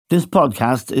This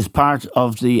podcast is part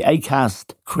of the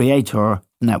Acast Creator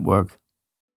Network.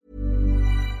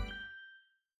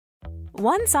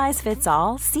 One size fits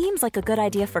all seems like a good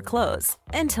idea for clothes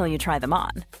until you try them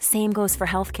on. Same goes for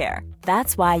healthcare.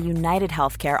 That's why United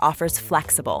Healthcare offers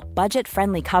flexible,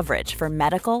 budget-friendly coverage for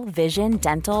medical, vision,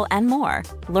 dental, and more.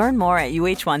 Learn more at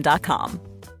uh1.com.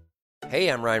 Hey,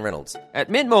 I'm Ryan Reynolds. At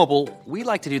Mint Mobile, we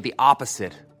like to do the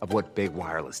opposite of what Big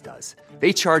Wireless does.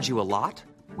 They charge you a lot,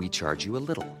 we charge you a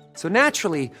little. So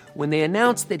naturally, when they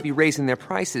announced they'd be raising their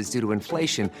prices due to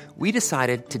inflation, we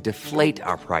decided to deflate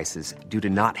our prices due to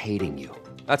not hating you.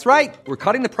 That's right. We're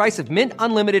cutting the price of Mint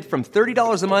Unlimited from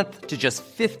 $30 a month to just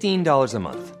 $15 a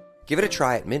month. Give it a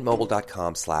try at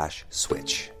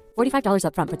mintmobile.com/switch. $45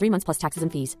 up front for 3 months plus taxes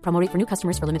and fees. Promo rate for new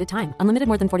customers for limited time. Unlimited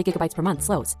more than 40 gigabytes per month.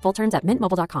 Slows full terms at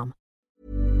mintmobile.com.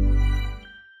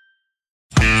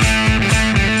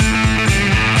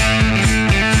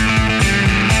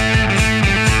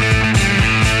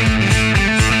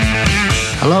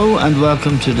 Hello and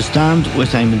welcome to The Stand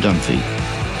with Eamon Dunphy.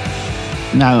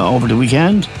 Now, over the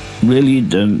weekend, really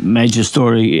the major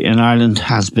story in Ireland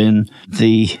has been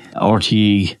the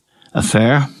RTE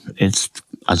affair. It's,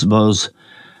 I suppose,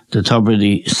 the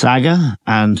Tubridy saga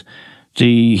and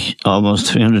the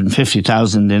almost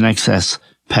 350,000 in excess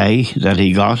pay that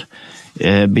he got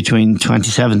between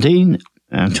 2017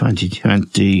 and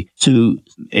 2022.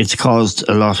 It's caused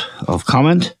a lot of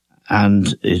comment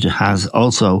and it has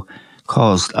also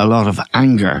caused a lot of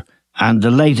anger. And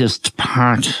the latest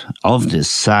part of this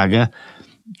saga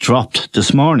dropped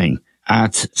this morning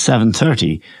at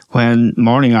 7:30 when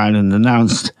Morning Ireland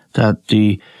announced that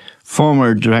the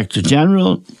former Director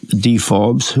General, Dee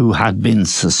Forbes, who had been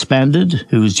suspended,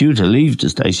 who was due to leave the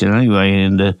station anyway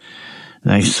in the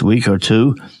next week or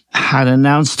two, had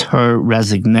announced her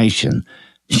resignation.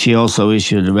 She also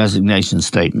issued a resignation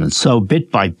statement. So bit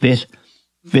by bit,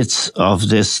 bits of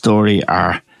this story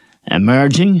are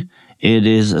emerging. It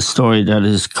is a story that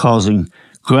is causing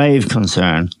grave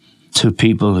concern to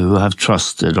people who have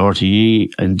trusted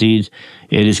RTE. Indeed,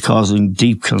 it is causing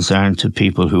deep concern to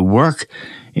people who work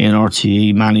in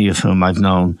RTE, many of whom I've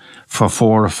known for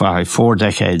 4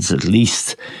 decades at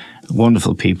least.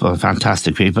 Wonderful people,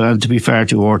 fantastic people. And to be fair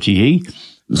to RTE,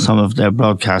 some of their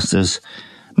broadcasters,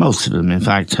 most of them in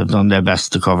fact, have done their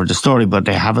best to cover the story, but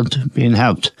they haven't been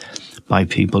helped by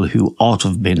people who ought to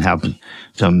have been helping.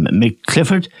 So Mick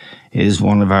Clifford is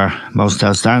one of our most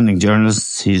outstanding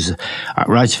journalists. He's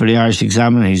writes for the Irish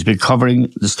Examiner. He's been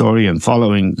covering the story and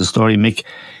following the story. Mick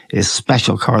is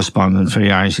special correspondent for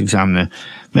the Irish Examiner.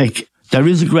 Mick, there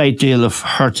is a great deal of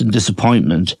hurt and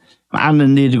disappointment and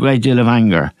indeed a great deal of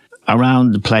anger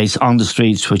around the place on the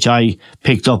streets, which I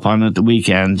picked up on at the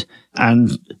weekend.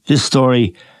 And this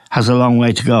story has a long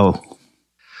way to go.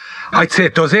 I'd say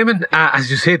it does, Eamon. As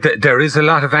you said, there is a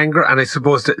lot of anger, and I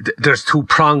suppose that there's two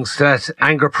prongs to that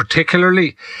anger,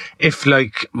 particularly if,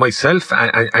 like myself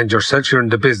and yourself, you're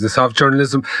in the business of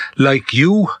journalism. Like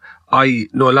you, I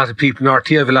know a lot of people in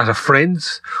RTE. I have a lot of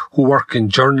friends who work in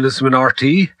journalism in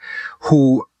RTE,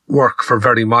 who work for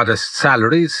very modest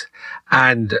salaries,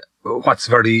 and what's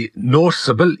very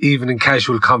noticeable, even in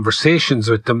casual conversations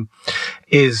with them,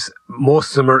 is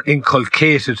most of them are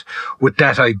inculcated with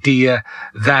that idea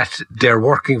that they're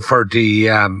working for the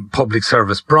public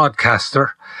service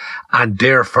broadcaster, and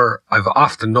therefore I've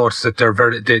often noticed that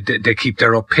they keep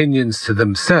their opinions to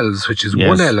themselves, which is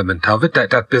one element of it,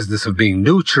 that business of being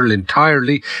neutral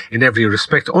entirely in every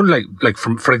respect. Unlike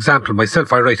for example,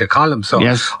 myself, I write a column, so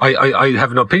I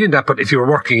have an opinion that, but if you were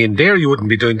working in there, you wouldn't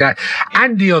be doing that.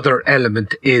 And the other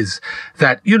element is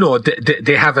that, you know,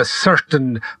 they have a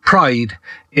certain pride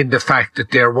in the fact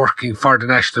that they're working for the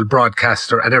national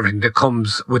broadcaster and everything that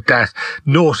comes with that,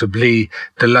 notably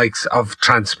the likes of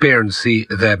transparency,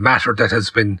 the matter that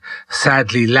has been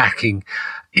sadly lacking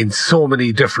in so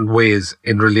many different ways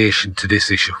in relation to this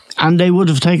issue. And they would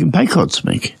have taken pay cuts,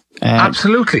 Mick.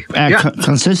 Absolutely.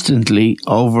 Consistently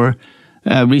over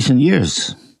recent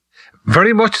years.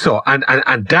 Very much so. And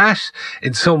that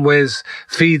in some ways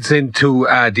feeds into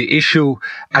the issue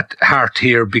at heart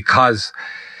here, because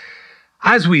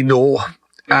as we know,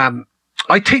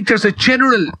 I think there's a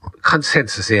general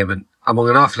consensus, Eamon, among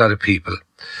an awful lot of people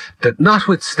that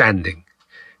notwithstanding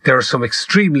there are some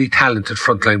extremely talented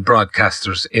frontline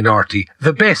broadcasters in RTE,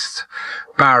 the best,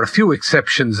 bar a few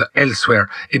exceptions elsewhere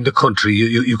in the country,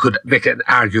 you could make an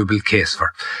arguable case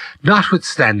for.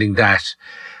 Notwithstanding that,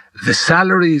 the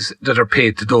salaries that are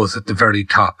paid to those at the very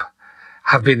top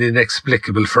have been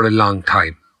inexplicable for a long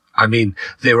time. I mean,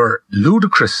 they were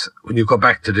ludicrous when you go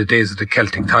back to the days of the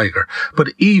Celtic Tiger.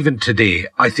 But even today,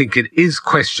 I think it is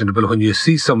questionable when you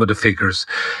see some of the figures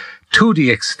to the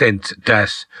extent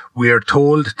that we are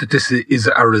told that this is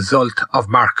a result of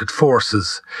market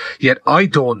forces. Yet I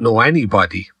don't know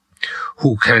anybody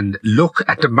who can look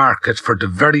at the market for the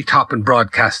very top in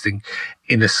broadcasting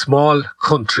in a small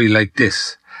country like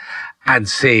this and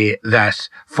say that,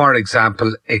 for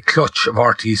example, a clutch of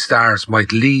RTE stars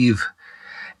might leave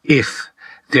if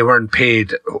they weren't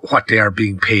paid what they are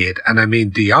being paid. And I mean,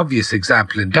 the obvious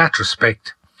example in that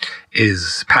respect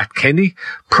is Pat Kenny,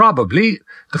 probably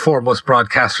the foremost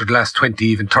broadcaster the last 20,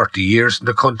 even 30 years in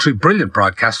the country. Brilliant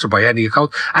broadcaster by any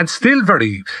account, and still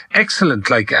very excellent,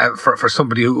 like for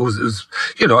somebody who's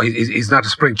he's not a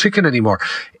spring chicken anymore.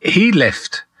 He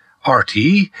left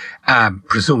RTE,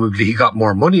 presumably he got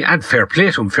more money, and fair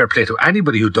play to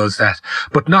anybody who does that.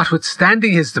 But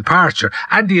notwithstanding his departure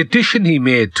and the addition he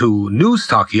made to News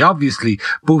Talk, he obviously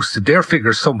boosted their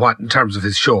figures somewhat in terms of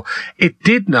his show. It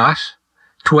did not,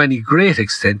 to any great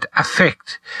extent,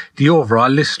 affect the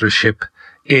overall listenership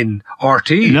in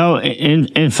RTE. No,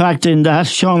 in fact, in that,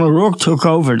 Sean O'Rourke took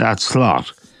over that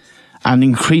slot and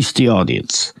increased the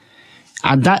audience.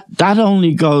 And that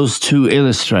only goes to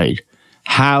illustrate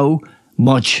how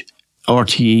much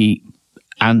RTE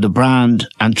and the brand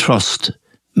and trust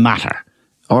matter.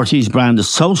 RTE's brand is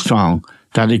so strong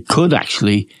that it could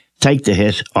actually take the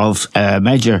hit of a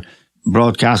major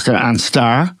broadcaster and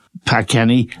star, Pat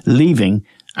Kenny, leaving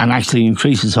and actually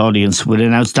increase its audience with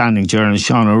an outstanding journalist,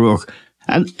 Sean O'Rourke.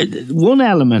 And one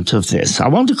element of this, I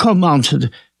want to come on to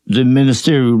the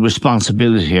ministerial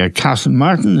responsibility here. Catherine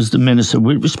Martin is the minister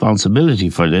with responsibility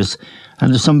for this,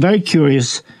 and there's some very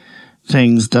curious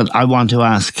things that I want to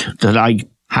ask that I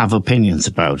have opinions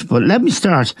about. But let me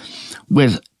start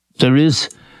with, there is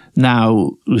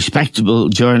now respectable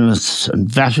journalists and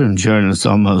veteran journalists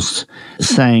almost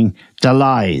saying the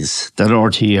lies that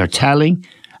RTE are telling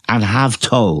and have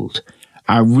told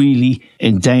are really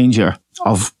in danger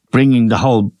of bringing the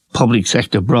whole public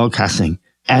sector broadcasting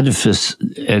edifice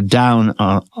down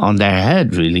on their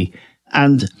head, really.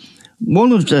 And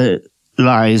one of the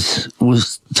lies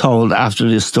was told after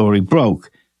this story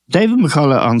broke. David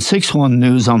McCullough on 6-1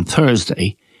 News on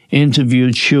Thursday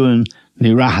interviewed Siún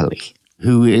Ní Raghallaigh,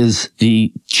 who is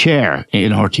the chair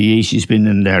in RTE. She's been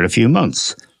in there a few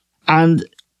months. And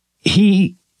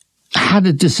he had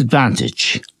a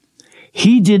disadvantage.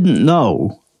 He didn't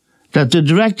know that the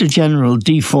Director General,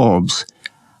 D. Forbes,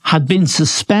 had been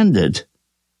suspended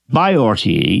by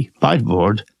RTE, by the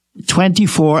board,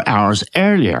 24 hours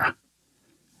earlier.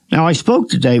 Now, I spoke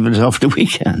to David over the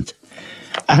weekend,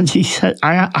 and he said,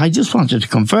 I just wanted to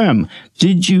confirm,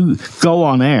 did you go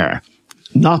on air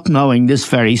not knowing this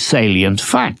very salient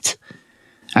fact?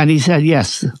 And he said,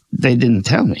 yes, they didn't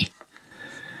tell me.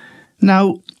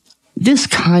 Now, this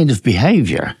kind of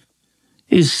behaviour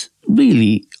is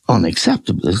really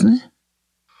unacceptable, isn't it?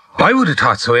 I would have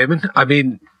thought so, Eamon. I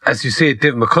mean, as you say,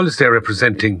 David McCullough's there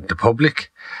representing the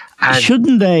public. And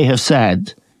shouldn't they have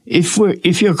said,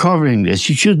 if you're covering this,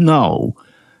 you should know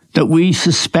that we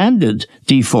suspended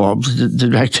D. Forbes, the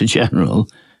Director General,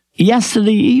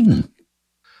 yesterday evening?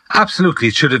 Absolutely.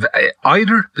 It should have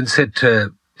either been said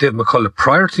to David McCullough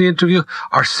prior to the interview,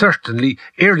 or certainly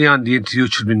early on in the interview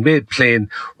it should have been made plain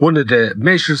one of the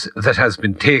measures that has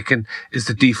been taken is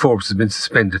that D. Forbes has been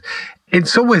suspended. In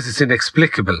some ways it's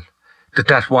inexplicable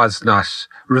that was not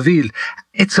revealed.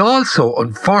 It's also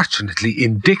unfortunately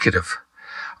indicative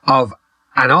of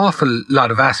an awful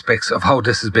lot of aspects of how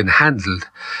this has been handled,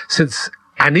 since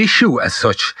an issue as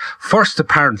such first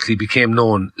apparently became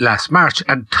known last March,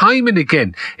 and time and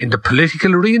again in the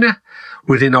political arena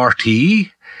within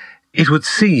RTE, it would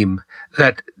seem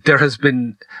that there has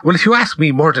been, well, if you ask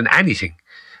me more than anything,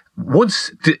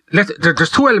 there's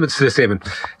two elements to this, Eamon.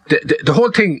 The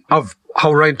whole thing of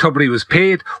how Ryan Tubridy was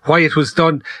paid, why it was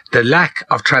done, the lack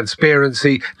of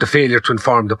transparency, the failure to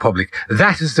inform the public.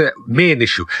 That is the main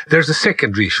issue. There's a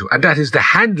secondary issue, and that is the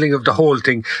handling of the whole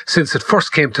thing since it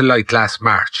first came to light last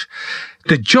March.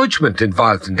 The judgment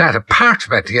involved in that, apart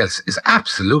from anything else, is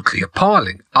absolutely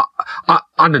appalling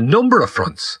on a number of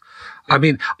fronts. I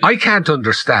mean, I can't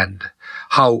understand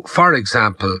how, for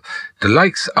example, the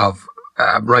likes of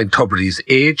Ryan Tubridy's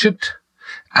agent,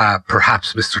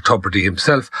 perhaps Mr. Tubridy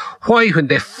himself, why when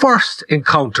they first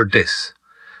encountered this,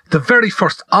 the very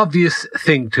first obvious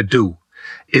thing to do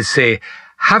is say,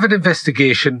 have an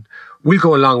investigation, we'll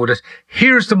go along with it,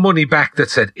 here's the money back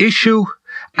that's at issue,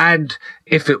 And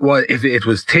if it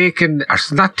was taken, or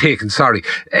not taken, sorry,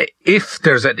 if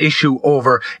there's an issue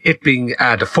over it being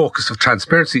the focus of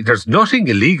transparency, there's nothing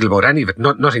illegal about any of it,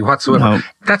 nothing whatsoever. No.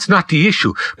 That's not the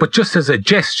issue. But just as a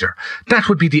gesture, that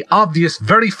would be the obvious,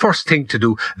 very first thing to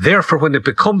do. Therefore, when it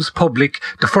becomes public,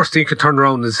 the first thing you can turn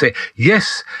around and say,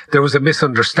 yes, there was a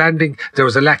misunderstanding, there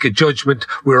was a lack of judgment,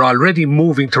 we're already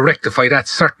moving to rectify that,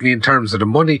 certainly in terms of the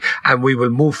money, and we will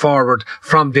move forward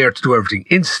from there to do everything.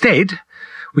 Instead,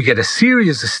 we get a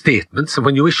series of statements, and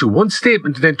when you issue one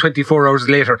statement, then 24 hours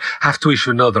later have to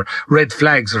issue another. Red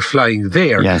flags are flying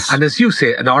there. Yes. And as you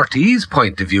say, in RTE's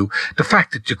point of view, the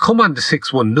fact that you come on the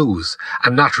 6-1 News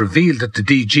and not reveal that the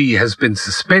DG has been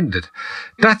suspended,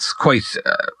 that's quite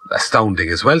astounding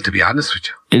as well, to be honest with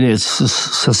you. It is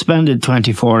suspended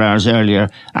 24 hours earlier,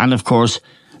 and of course,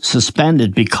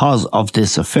 suspended because of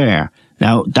this affair.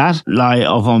 Now, that lie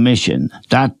of omission,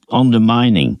 that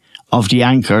undermining of the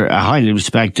anchor, a highly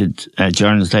respected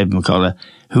journalist, David McCullough,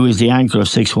 who is the anchor of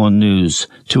 6-1 News,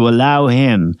 to allow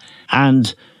him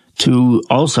and to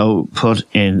also put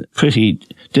in pretty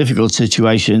difficult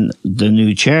situation the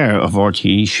new chair of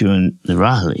RTE, Siún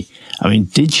Rathely. I mean,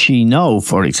 did she know,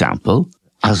 for example,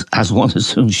 as one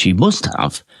assumes she must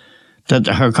have, that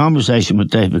her conversation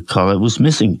with David McCullough was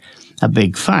missing a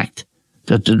big fact,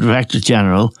 that the Director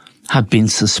General had been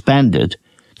suspended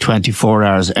 24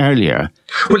 hours earlier.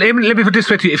 Well, Eamon, let me put it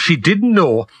this way to you. If she didn't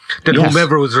know, then Yes.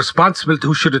 whomever was responsible,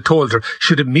 who should have told her,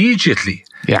 should immediately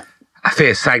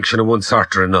face sanction of one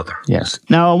sort or another. Yes.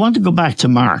 Now, I want to go back to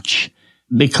March,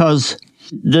 because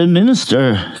the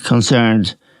minister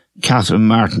concerned, Catherine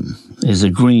Martin, is a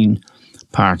Green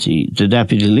Party, the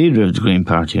deputy leader of the Green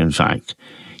Party, in fact.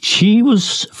 She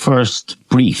was first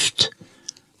briefed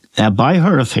by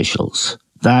her officials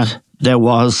that there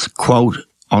was, quote,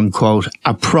 unquote,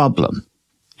 a problem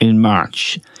in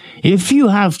March. If you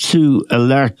have to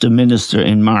alert the minister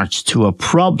in March to a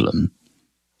problem,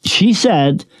 she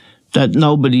said that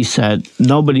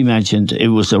nobody mentioned it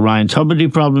was a Ryan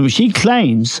Tubridy problem. She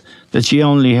claims that she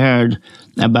only heard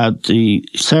about the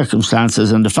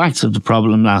circumstances and the facts of the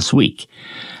problem last week.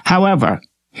 However,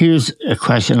 here's a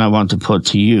question I want to put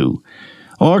to you.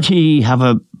 The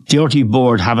RTE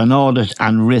board have an audit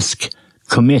and risk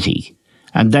committee,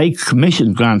 and they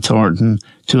commissioned Grant Thornton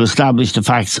to establish the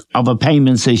facts of a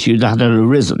payments issue that had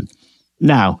arisen.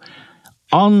 Now,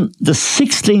 on the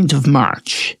 16th of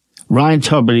March, Ryan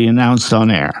Tubridy announced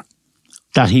on air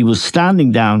that he was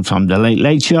standing down from the Late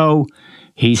Late Show.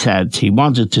 He said he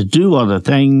wanted to do other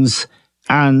things,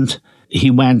 and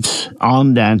he went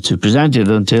on then to present it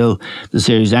until the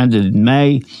series ended in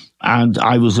May. And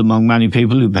I was among many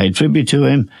people who paid tribute to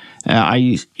him.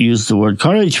 I used the word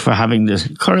courage for having this.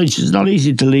 Courage is not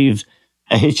easy to leave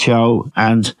a hit show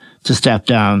and to step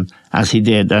down as he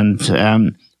did. And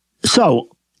so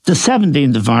the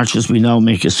 17th of March, as we know,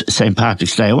 Mick, is St.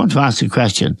 Patrick's Day. I want to ask you a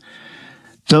question.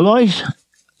 Deloitte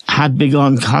had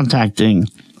begun contacting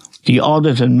the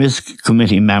Audit and Risk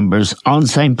Committee members on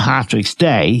St. Patrick's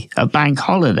Day, a bank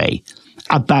holiday,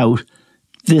 about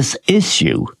this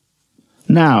issue.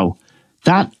 Now,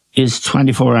 that is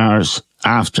 24 hours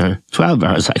after, 12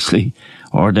 hours actually,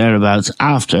 or thereabouts,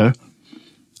 after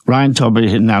Ryan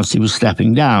Tubridy announced he was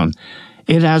stepping down.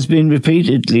 It has been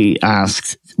repeatedly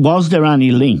asked, was there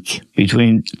any link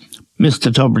between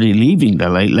Mr. Tubridy leaving the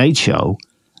Late Late Show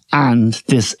and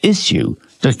this issue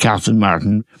that Catherine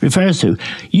Martin refers to?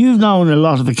 You've known a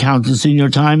lot of accountants in your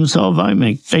time, and so have I,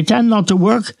 Mick. They tend not to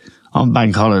work on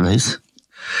bank holidays.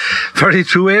 Very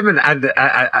true, Eamon.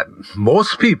 And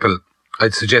most people,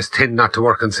 I'd suggest, tend not to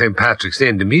work on St. Patrick's Day.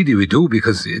 In the media we do,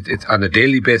 because it's on a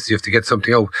daily basis, you have to get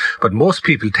something out. But most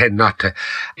people tend not to.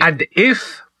 And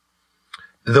if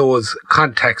those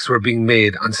contacts were being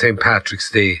made on St.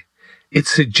 Patrick's Day, it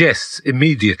suggests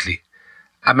immediately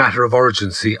a matter of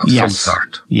urgency of some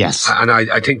sort. Yes. And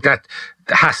I think that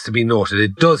has to be noted.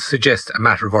 It does suggest a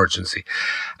matter of urgency.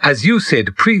 As you said,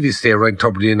 the previous day, Ryan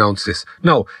Tubridy announced this.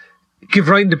 Now, give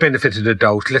Ryan the benefit of the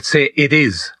doubt. Let's say it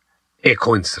is a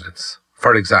coincidence,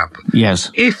 for example.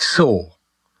 Yes. If so,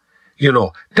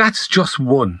 that's just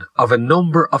one of a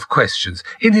number of questions.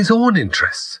 In his own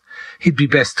interests, he'd be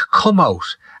best to come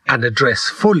out and address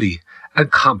fully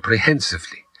and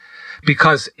comprehensively.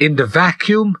 Because in the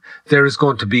vacuum, there is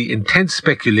going to be intense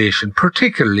speculation,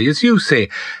 particularly, as you say,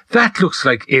 that looks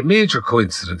like a major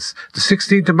coincidence. The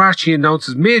 16th of March, he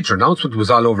announces, major announcement,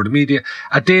 was all over the media.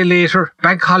 A day later,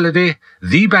 bank holiday,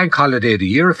 the bank holiday of the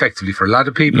year, effectively for a lot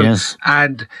of people. Yes.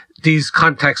 And these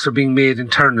contacts are being made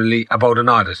internally about an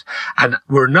audit. And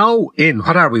we're now in,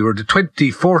 we're the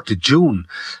 24th of June.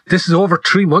 This is over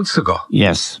 3 months ago.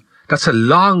 Yes. That's a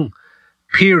long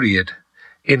period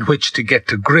in which to get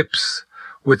to grips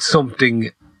with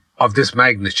something of this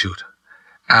magnitude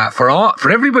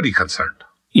for everybody concerned.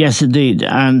 Yes, indeed.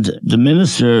 And the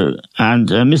Minister and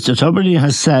Mr. Tubridy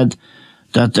has said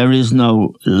that there is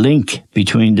no link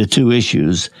between the two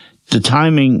issues. The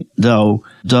timing, though,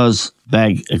 does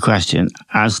beg a question,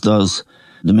 as does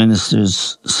the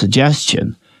Minister's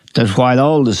suggestion that while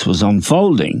all this was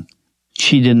unfolding,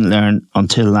 she didn't learn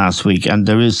until last week, and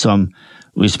there is some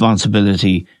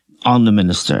responsibility on the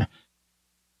Minister.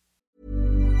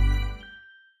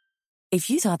 If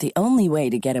you thought the only way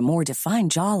to get a more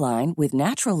defined jawline with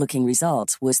natural-looking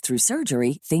results was through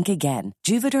surgery, think again.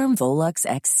 Juvederm Volux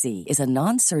XC is a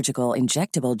non-surgical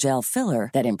injectable gel filler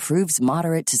that improves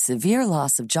moderate to severe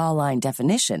loss of jawline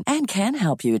definition and can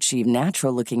help you achieve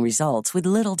natural-looking results with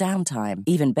little downtime.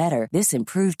 Even better, this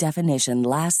improved definition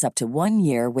lasts up to 1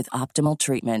 year with optimal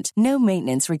treatment. No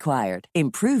maintenance required.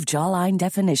 Improve jawline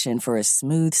definition for a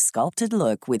smooth, sculpted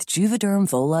look with Juvederm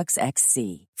Volux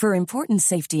XC. For important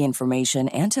safety information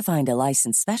and to find a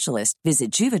licensed specialist, visit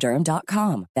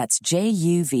Juvederm.com. That's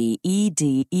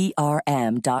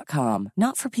JUVEDERM.com.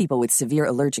 Not for people with severe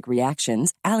allergic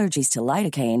reactions, allergies to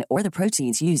lidocaine, or the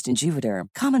proteins used in Juvederm.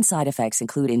 Common side effects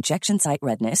include injection site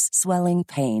redness, swelling,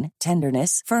 pain,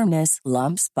 tenderness, firmness,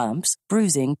 lumps, bumps,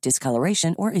 bruising,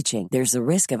 discoloration, or itching. There's a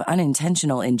risk of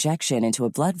unintentional injection into a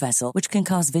blood vessel, which can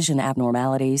cause vision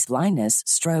abnormalities, blindness,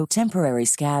 stroke, temporary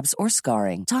scabs, or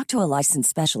scarring. Talk to a licensed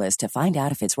specialist to find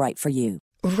out if it's right for you.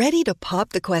 Ready to pop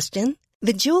the question?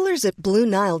 The jewelers at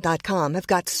BlueNile.com have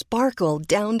got sparkle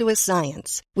down to a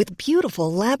science with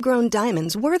beautiful lab-grown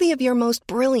diamonds worthy of your most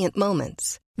brilliant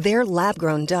moments. Their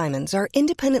lab-grown diamonds are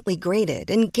independently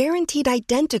graded and guaranteed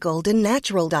identical to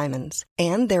natural diamonds,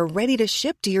 and they're ready to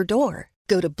ship to your door.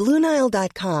 Go to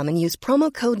BlueNile.com and use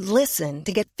promo code LISTEN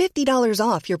to get $50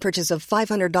 off your purchase of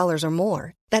 $500 or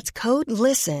more. That's code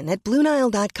LISTEN at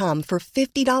BlueNile.com for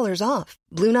 $50 off.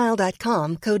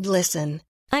 BlueNile.com, code LISTEN.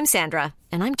 I'm Sandra,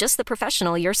 and I'm just the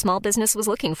professional your small business was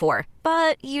looking for.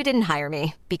 But you didn't hire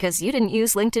me because you didn't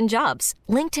use LinkedIn Jobs.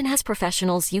 LinkedIn has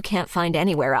professionals you can't find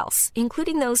anywhere else,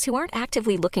 including those who aren't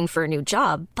actively looking for a new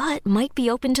job, but might be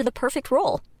open to the perfect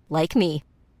role, like me.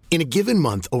 In a given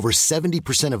month, over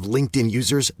 70% of LinkedIn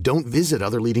users don't visit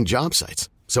other leading job sites.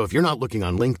 So if you're not looking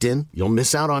on LinkedIn, you'll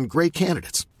miss out on great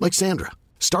candidates like Sandra.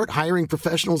 Start hiring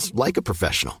professionals like a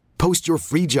professional. Post your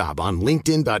free job on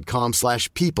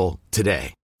linkedin.com/people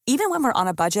today. Even when we're on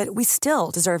a budget, we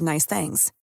still deserve nice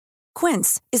things.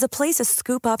 Quince is a place to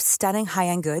scoop up stunning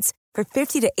high-end goods for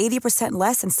 50 to 80%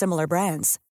 less than similar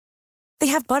brands. They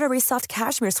have buttery soft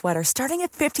cashmere sweaters starting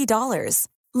at $50,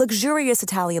 luxurious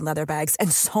Italian leather bags,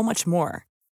 and so much more.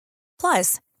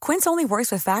 Plus, Quince only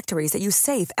works with factories that use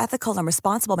safe, ethical, and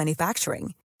responsible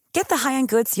manufacturing. Get the high-end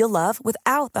goods you'll love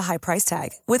without the high price tag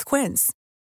with Quince.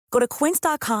 Go to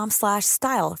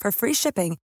quince.com/style for free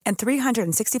shipping and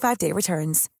 365-day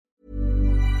returns.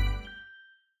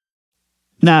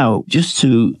 Now, just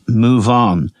to move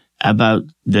on about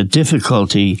the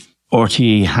difficulty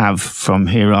RTE have from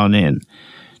here on in.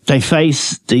 They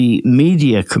face the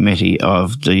Media Committee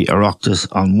of the Oireachtas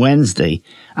on Wednesday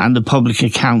and the Public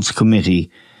Accounts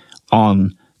Committee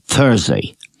on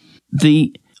Thursday.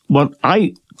 What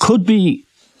I could be,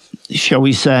 shall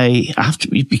we say, I have to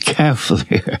be careful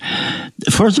here.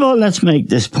 First of all, let's make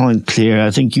this point clear.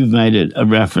 I think you've made it a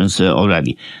reference to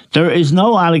already. There is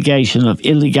no allegation of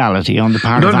illegality on the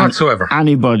part of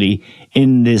anybody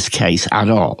in this case at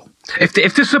all. If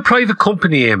this is a private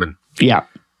company, Eamon, yeah,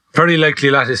 very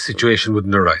likely that this situation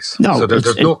wouldn't arise. No, so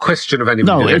there's no question of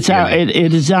anybody. No,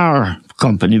 it is our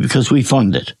company because we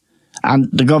fund it. And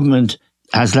the government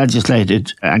has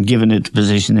legislated and given it a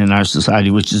position in our society,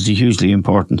 which is a hugely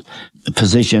important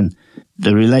position.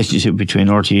 The relationship between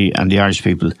RTE and the Irish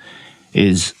people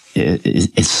is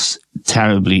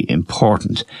terribly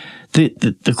important.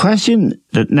 The question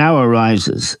that now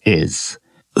arises is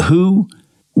who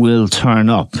will turn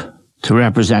up to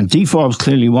represent? Dee Forbes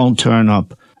clearly won't turn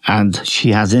up, and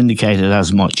she has indicated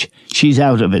as much. She's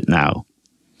out of it now.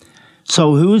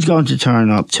 So who is going to turn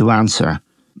up to answer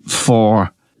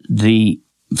for the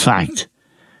fact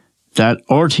that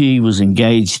RTE was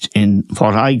engaged in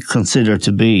what I consider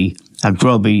to be a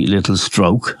grubby little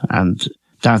stroke? And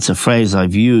that's a phrase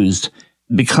I've used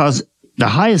because the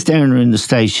highest earner in the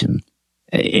station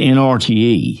in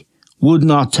RTE would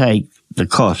not take the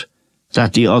cut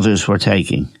that the others were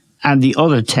taking. And the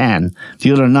other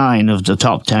 9 of the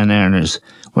top 10 earners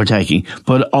were taking.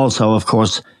 But also, of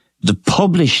course, the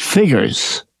published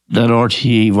figures that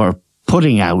RTE were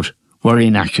putting out were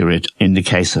inaccurate in the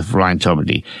case of Ryan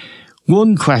Tubridy.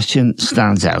 One question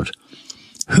stands out.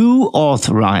 Who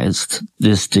authorised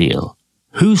this deal?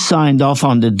 who signed off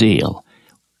on the deal.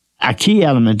 A key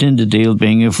element in the deal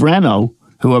being if Renault,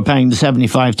 who were paying the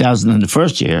 75,000 in the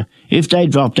first year, if they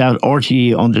dropped out,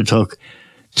 RTE undertook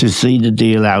to see the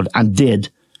deal out and did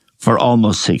for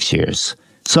almost 6 years.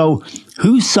 So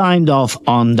who signed off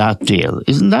on that deal?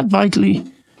 Isn't that vitally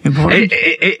important?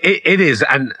 It is.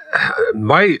 And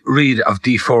my read of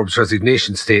D. Forbes'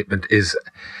 resignation statement is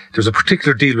there's a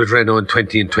particular deal with Renault in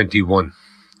 20 and 21.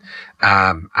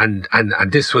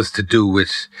 And this was to do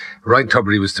with Ryan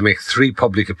Tubridy was to make 3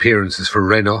 public appearances for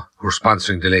Renault, who were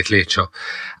sponsoring the Late Late Show,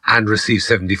 and receive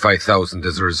 75,000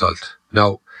 as a result.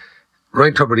 Now,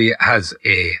 Ryan Tubridy has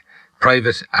a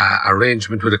private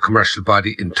arrangement with a commercial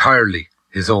body, entirely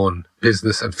his own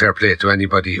business, and fair play to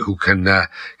anybody who can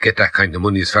get that kind of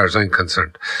money as far as I'm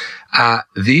concerned.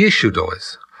 The issue though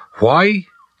is, why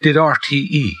did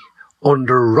RTE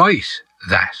underwrite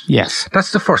that? Yes.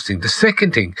 That's the first thing. The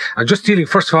second thing, I'm just dealing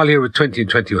first of all here with 20 and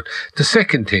 21. The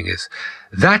second thing is,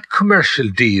 that commercial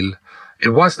deal, it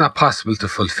was not possible to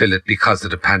fulfill it because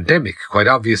of the pandemic. Quite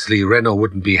obviously, Renault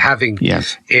wouldn't be having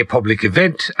a public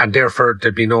event, and therefore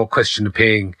there'd be no question of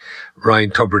paying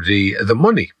Ryan Tubridy the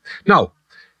money. Now,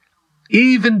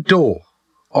 even though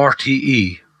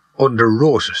RTE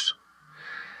underwrote it,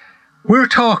 we're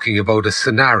talking about a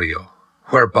scenario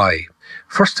whereby,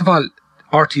 first of all,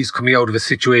 RTE is coming out of a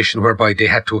situation whereby they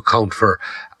had to account for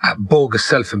bogus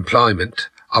self-employment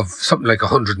of something like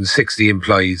 160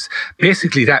 employees.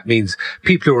 Basically, that means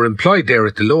people who were employed there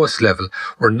at the lowest level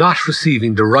were not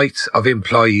receiving the rights of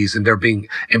employees, and they're being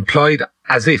employed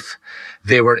as if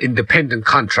they were independent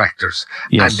contractors,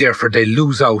 and therefore they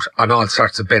lose out on all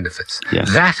sorts of benefits.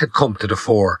 That had come to the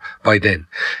fore by then.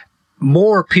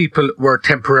 More people were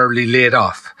temporarily laid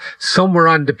off. Some were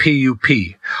on the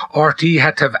PUP. RTE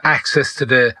had to have access to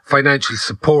the financial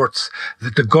supports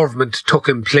that the government put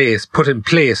in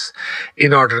place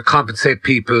in order to compensate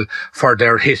people for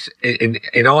their hit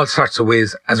in all sorts of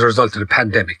ways as a result of the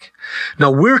pandemic. Now,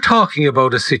 we're talking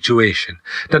about a situation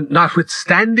that,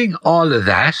 notwithstanding all of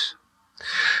that,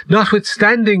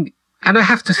 notwithstanding, and I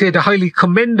have to say, the highly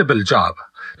commendable job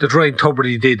that Ryan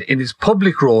Tubridy did in his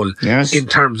public role in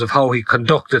terms of how he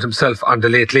conducted himself on the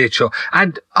Late Late Show.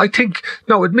 And I think,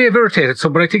 now it may have irritated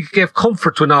some, but I think it gave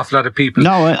comfort to an awful lot of people.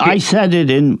 No, I said it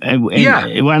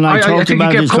when I talked think about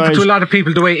it gave his comfort to a lot of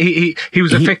people the way he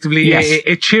was effectively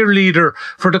a cheerleader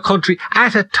for the country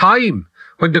at a time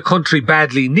when the country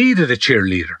badly needed a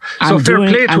cheerleader. So fair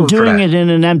play to him for that. And doing it in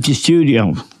an empty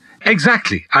studio.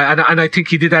 Exactly. And I think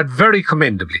he did that very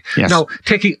commendably. Now,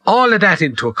 taking all of that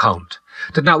into account,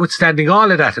 that notwithstanding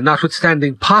all of that, and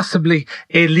notwithstanding possibly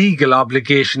a legal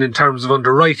obligation in terms of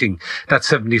underwriting that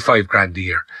 75 grand a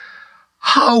year,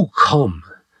 how come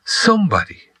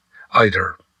somebody,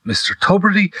 either Mr.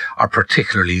 Tubridy or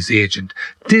particularly his agent,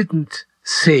 didn't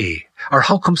say, or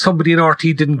how come somebody in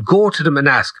RTE didn't go to them and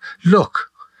ask,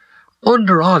 look,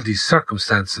 under all these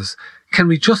circumstances, can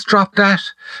we just drop that?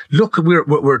 Look, we're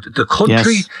the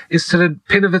country is to the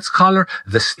pin of its collar.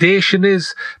 The station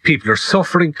is. People are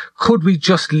suffering. Could we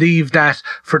just leave that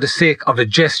for the sake of a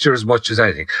gesture as much as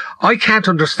anything? I can't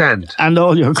understand. And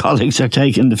all your colleagues are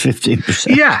taking the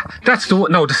 15%. Yeah, that's the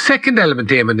one. No, the second element,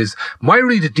 Damon, is my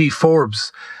read of D.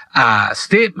 Forbes'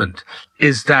 statement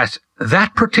is that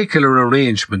particular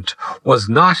arrangement was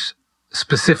not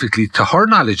specifically, to her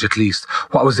knowledge at least,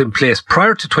 what was in place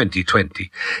prior to 2020.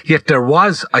 Yet there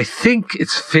was, I think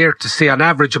it's fair to say, on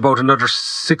average about another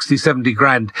 60, 70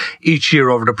 grand each year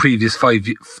over the previous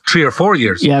 3 or 4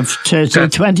 years. Yeah, so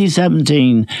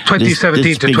 2017. 2017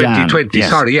 this to began.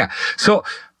 2020, So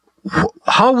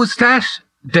how was that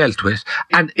dealt with?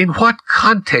 And in what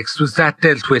context was that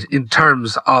dealt with in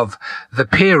terms of the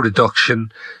pay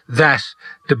reduction that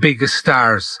the biggest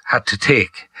stars had to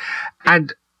take?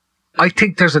 And I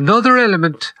think there's another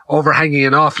element overhanging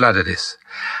an awful lot of this,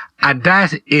 and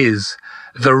that is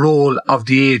the role of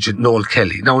the agent, Noel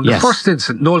Kelly. Now, in the first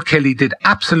instance, Noel Kelly did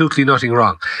absolutely nothing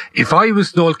wrong. If I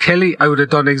was Noel Kelly, I would have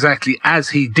done exactly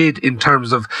as he did in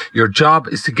terms of your job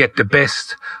is to get the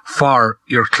best for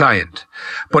your client.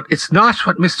 But it's not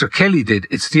what Mr. Kelly did,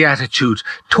 it's the attitude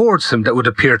towards him that would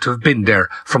appear to have been there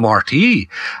from RTE.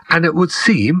 And it would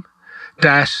seem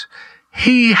that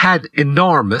he had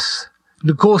enormous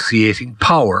negotiating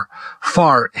power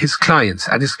for his clients,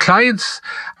 and his clients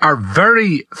are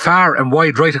very far and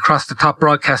wide right across the top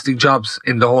broadcasting jobs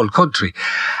in the whole country.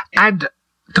 And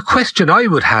the question I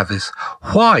would have is,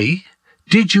 why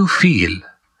did you feel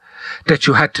that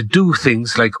you had to do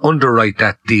things like underwrite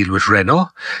that deal with Renault,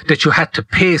 that you had to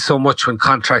pay so much when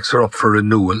contracts are up for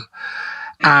renewal,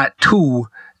 to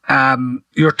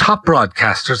your top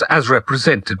broadcasters as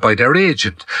represented by their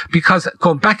agent. Because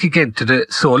going back again to the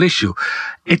sole issue,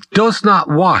 it does not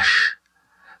wash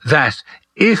that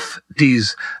if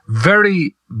these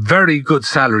very, very good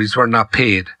salaries were not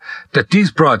paid, that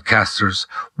these broadcasters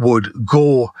would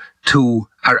go to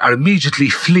or immediately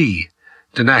flee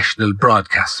the national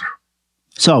broadcaster.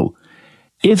 So,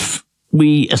 if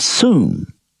we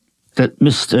assume that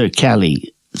Mr.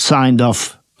 Kelly signed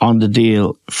off on the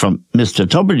deal from Mr.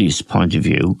 Tubridy's point of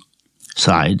view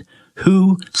side,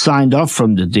 who signed off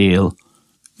from the deal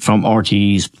from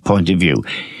RTE's point of view?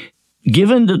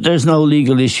 Given that there's no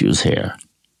legal issues here,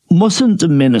 mustn't the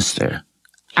Minister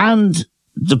and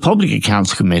the Public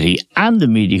Accounts Committee and the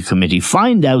Media Committee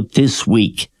find out this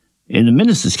week, in the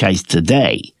Minister's case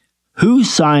today, who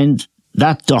signed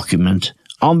that document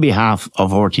on behalf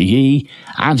of RTE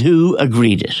and who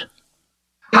agreed it?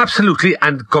 Absolutely,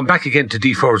 and going back again to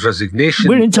D4's resignation.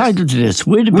 We're entitled to this.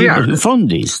 We're the people who fund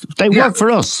these. They work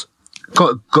for us.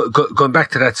 Going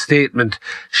back to that statement,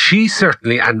 she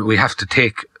certainly, and we have to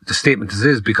take the statement as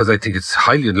is because I think it's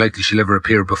highly unlikely she'll ever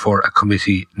appear before a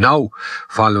committee now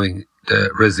following the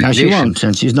resignation. Now she won't,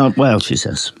 and she's not well, she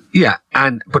says. Yeah,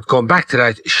 but going back to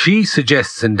that, she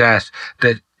suggests in that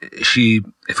she,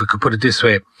 if we could put it this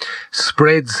way,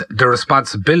 spreads the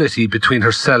responsibility between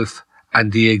herself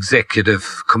and the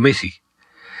executive committee.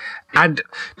 And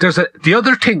there's the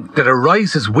other thing that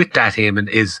arises with that, Eamon,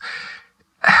 is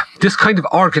this kind of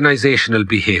organisational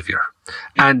behaviour.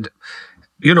 And,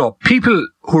 you know, people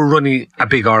who are running a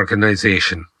big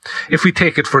organisation, if we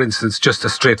take it, for instance, just a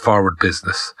straightforward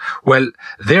business, well,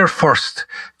 their first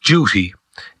duty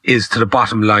is to the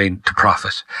bottom line, to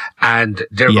profit. And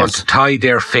they're going to tie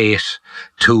their fate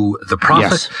to the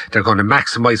profit. Yes. They're going to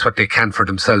maximise what they can for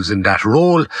themselves in that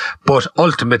role. But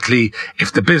ultimately,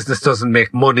 if the business doesn't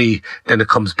make money, then it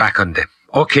comes back on them.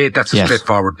 Okay, that's a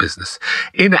straightforward business.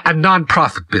 In a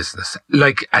non-profit business,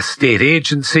 like a state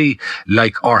agency,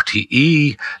 like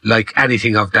RTE, like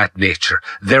anything of that nature,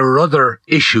 there are other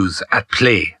issues at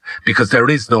play because there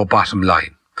is no bottom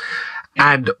line.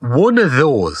 And one of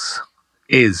those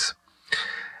is,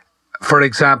 for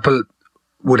example,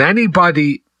 would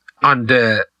anybody on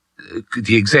the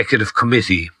executive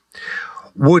committee,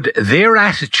 would their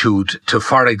attitude to,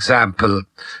 for example,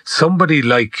 somebody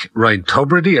like Ryan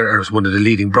Tubridy or one of the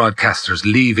leading broadcasters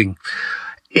leaving,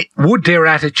 would their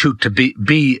attitude to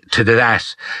be to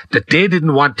that they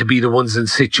didn't want to be the ones in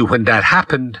situ when that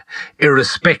happened,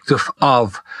 irrespective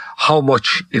of how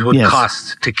much it would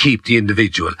cost to keep the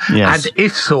individual? Yes. And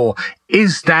if so,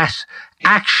 is that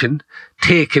action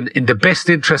taken in the best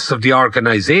interests of the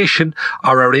organisation,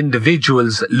 or are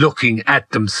individuals looking at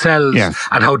themselves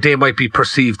and how they might be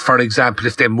perceived, for example,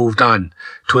 if they moved on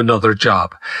to another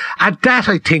job? And that,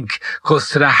 I think, goes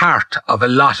to the heart of a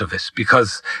lot of it,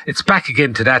 because it's back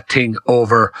again to that thing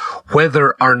over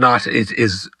whether or not it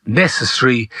is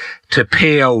necessary to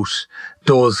pay out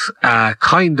those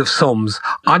kind of sums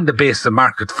on the basis of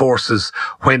market forces,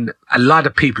 when a lot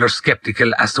of people are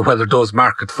sceptical as to whether those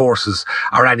market forces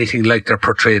are anything like they're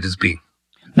portrayed as being.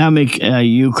 Now, Mick,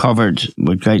 you covered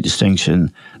with great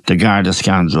distinction the Garda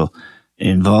scandal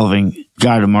involving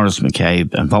Garda Maurice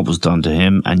McCabe and what was done to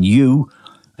him, and you,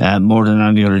 more than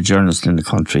any other journalist in the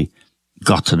country,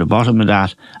 got to the bottom of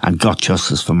that and got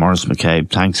justice for Maurice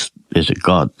McCabe. Thanks be to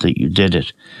God that you did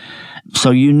it. So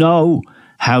you know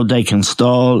how they can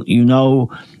stall, you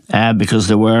know, because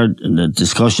there were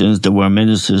discussions, there were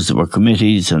ministers, there were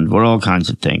committees, and there were all kinds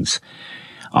of things.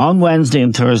 On Wednesday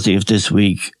and Thursday of this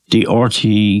week, the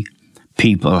RTE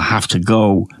people have to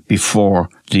go before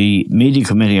the Media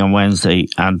Committee on Wednesday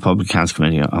and Public Accounts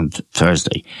Committee on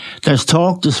Thursday. There's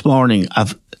talk this morning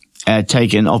of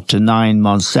taking up to 9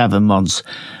 months, 7 months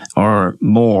or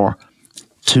more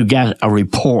to get a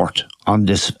report on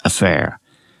this affair.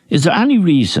 Is there any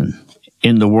reason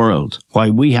in the world why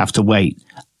we have to wait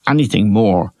anything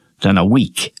more than a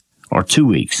week or 2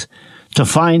 weeks to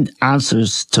find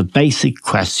answers to basic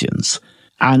questions,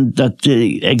 and that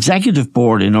the executive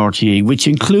board in RTE, which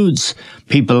includes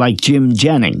people like Jim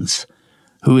Jennings,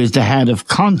 who is the head of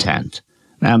content.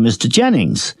 Now, Mr.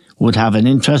 Jennings would have an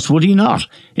interest, would he not,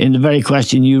 in the very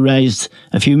question you raised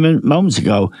a few moments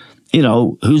ago, you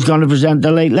know, who's going to present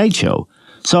the Late Late Show?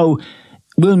 So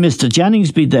will Mr.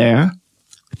 Jennings be there?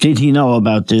 Did he know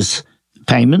about this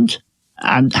payment?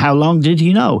 And how long did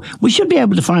he know? We should be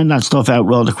able to find that stuff out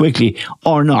rather quickly,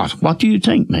 or not. What do you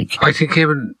think, Mick? I think,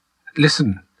 Eamon,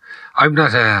 listen, I'm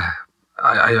not I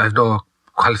have no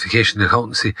qualification in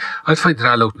accountancy, I'd find it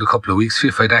all out in a couple of weeks for you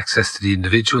if I had access to the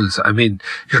individuals. I mean,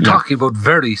 you're talking about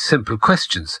very simple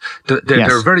questions.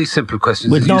 They're very simple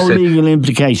questions. With no legal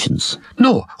implications.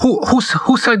 No.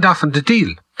 Who signed off on the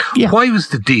deal? Yeah. Why was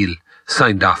the deal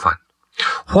signed off on?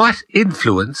 What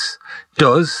influence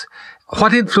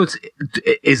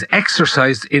is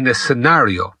exercised in a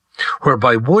scenario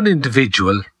whereby one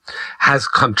individual has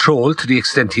control to the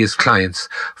extent he has clients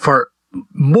for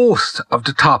most of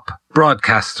the top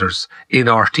broadcasters in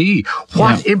RTE?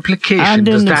 What implication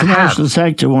does that have? And in the commercial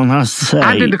sector, one has to say.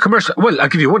 And in the commercial, well, I'll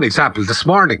give you one example. This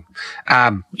morning,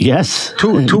 yes,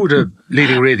 two of the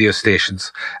leading radio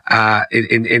stations,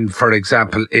 for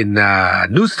example, in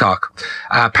News Talk,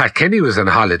 Pat Kenny was on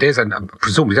holidays, and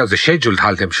presumably that was a scheduled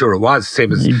holiday. I'm sure it was,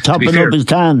 same as topping up his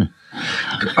tan.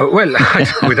 Well,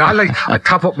 I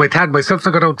top up my tan myself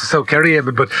to go down to South Kerry,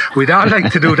 but we'd all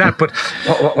like to do that. But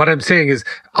what I'm saying is,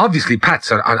 obviously,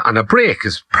 Pat's on a break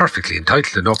is perfectly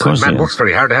entitled enough. Man works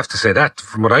very hard, I have to say that,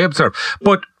 from what I observe.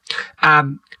 But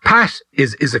Pat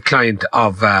is a client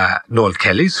of Noel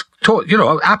Kelly's,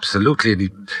 absolutely, and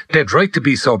he's dead right to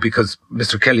be so, because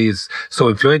Mr. Kelly is so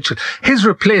influential. His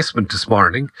replacement this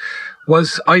morning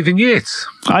was Ivan Yates.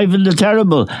 Ivan the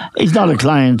Terrible. He's not a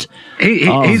client.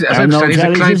 He's a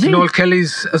client of Noel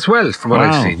Kelly's as well, from what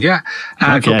I've seen. Yeah.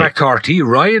 Go back to RTE.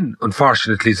 Ryan,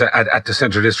 unfortunately, is at the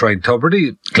centre of this. Ryan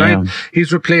Tuberty, client. Yeah.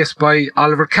 He's replaced by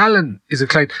Oliver Callan. Is a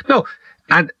client. No,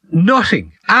 and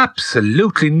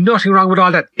absolutely nothing wrong with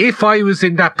all that. If I was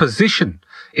in that position,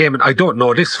 Eamon, I don't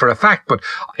know this for a fact, but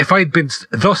if I'd been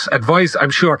thus advised,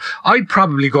 I'm sure I'd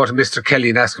probably go to Mr. Kelly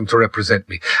and ask him to represent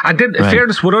me. And then, in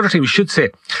fairness, one other thing we should say,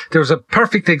 there's a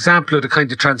perfect example of the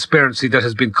kind of transparency that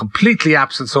has been completely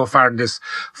absent so far in this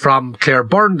from Claire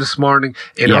Byrne this morning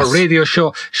in her radio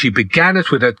show. She began it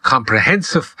with a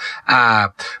comprehensive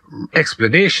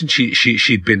explanation.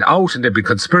 She'd been out and there'd been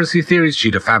conspiracy theories.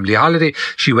 She'd a family holiday.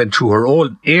 She went through her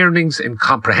own earnings in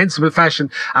comprehensible fashion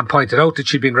and pointed out that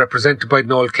she'd been represented by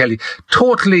Noel Kelly,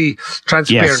 totally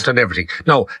transparent on everything.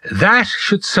 Now, that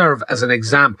should serve as an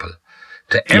example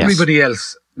to everybody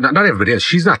else. Not everybody else.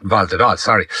 She's not involved at all.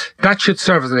 Sorry. That should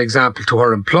serve as an example to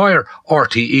her employer,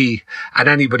 RTE, and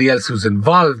anybody else who's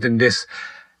involved in this.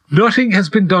 Nothing has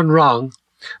been done wrong,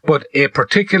 but a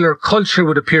particular culture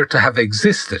would appear to have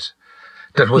existed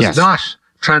that was not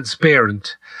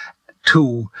transparent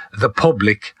to the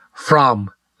public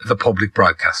from the public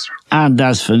broadcaster. And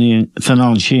as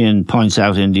Fionnán Sheehan points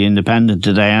out in The Independent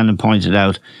today, and pointed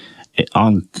out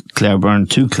on Claire Byrne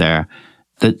to Claire,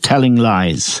 that telling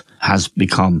lies has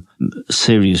become a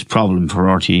serious problem for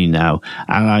RTE now.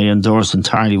 And I endorse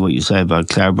entirely what you say about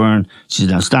Claire Byrne. She's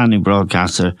an outstanding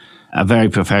broadcaster, a very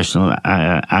professional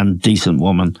and decent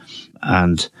woman.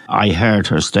 And I heard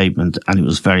her statement and it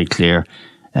was very clear.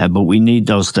 But we need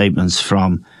those statements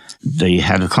from the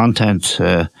head of content,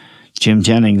 Jim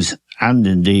Jennings, and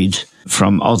indeed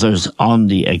from others on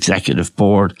the executive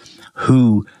board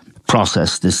who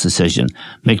processed this decision.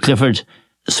 Mick Clifford,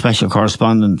 special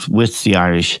correspondent with the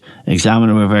Irish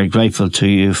Examiner, we're very grateful to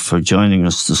you for joining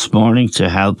us this morning to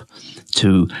help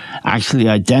to actually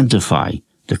identify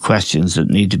the questions that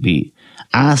need to be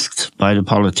asked by the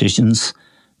politicians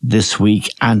this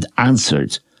week and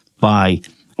answered by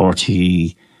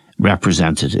RTE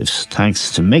representatives.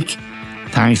 Thanks to Mick.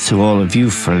 Thanks to all of you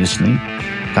for listening.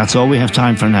 That's all we have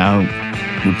time for now.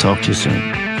 We'll talk to you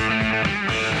soon.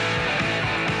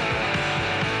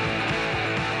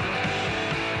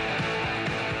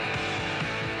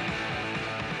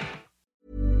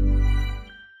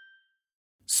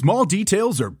 Small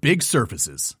details are big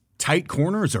surfaces. Tight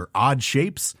corners are odd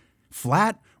shapes.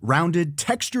 Flat, rounded,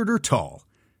 textured, or tall.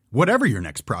 Whatever your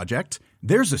next project,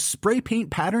 there's a spray paint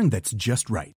pattern that's just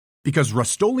right. Because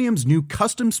Rust-Oleum's new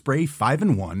Custom Spray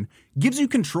 5-in-1 gives you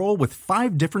control with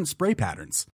 5 different spray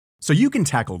patterns. So you can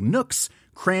tackle nooks,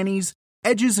 crannies,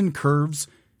 edges, and curves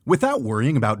without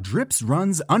worrying about drips,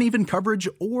 runs, uneven coverage,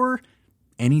 or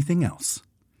anything else.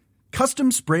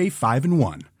 Custom Spray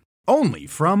 5-in-1. Only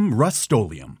from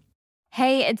Rust-Oleum.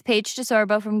 Hey, it's Paige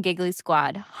DeSorbo from Giggly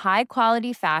Squad. High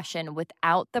quality fashion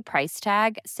without the price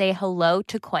tag. Say hello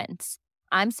to Quince.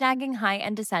 I'm snagging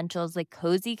high-end essentials like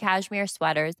cozy cashmere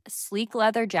sweaters, sleek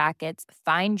leather jackets,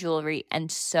 fine jewelry,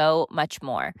 and so much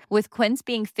more. With Quince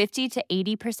being 50 to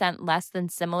 80% less than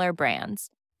similar brands.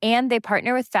 And they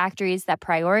partner with factories that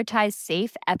prioritize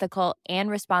safe, ethical, and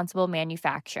responsible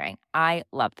manufacturing. I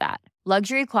love that.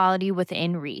 Luxury quality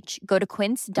within reach. Go to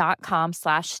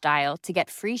quince.com/style to get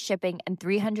free shipping and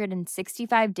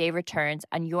 365-day returns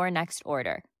on your next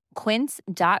order.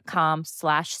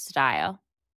 Quince.com/style.